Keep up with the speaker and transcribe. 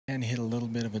And hit a little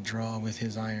bit of a draw with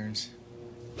his irons.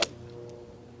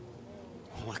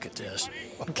 Look at this.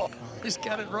 He's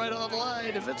got it right on the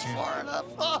line if it's far enough.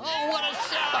 Oh, what a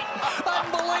shot.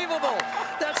 Unbelievable.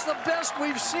 That's the best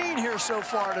we've seen here so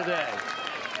far today.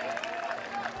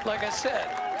 Like I said,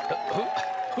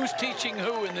 who's teaching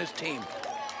who in this team?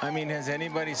 I mean, has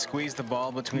anybody squeezed the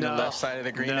ball between the left side of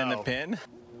the green and the pin?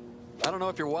 I don't know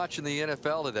if you're watching the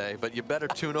NFL today, but you better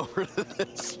tune over to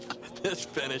this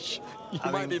finish.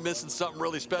 You might be missing something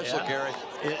really special, Gary.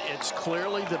 It's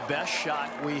clearly the best shot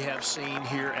we have seen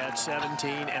here at 17.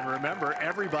 And remember,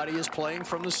 everybody is playing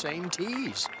from the same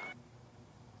tees.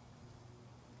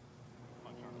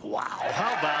 Wow,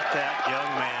 how about that,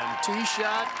 young man? Tee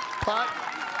shot, putt,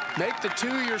 make the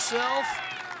two yourself,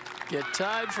 get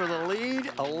tied for the lead,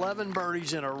 11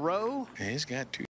 birdies in a row. He's got two.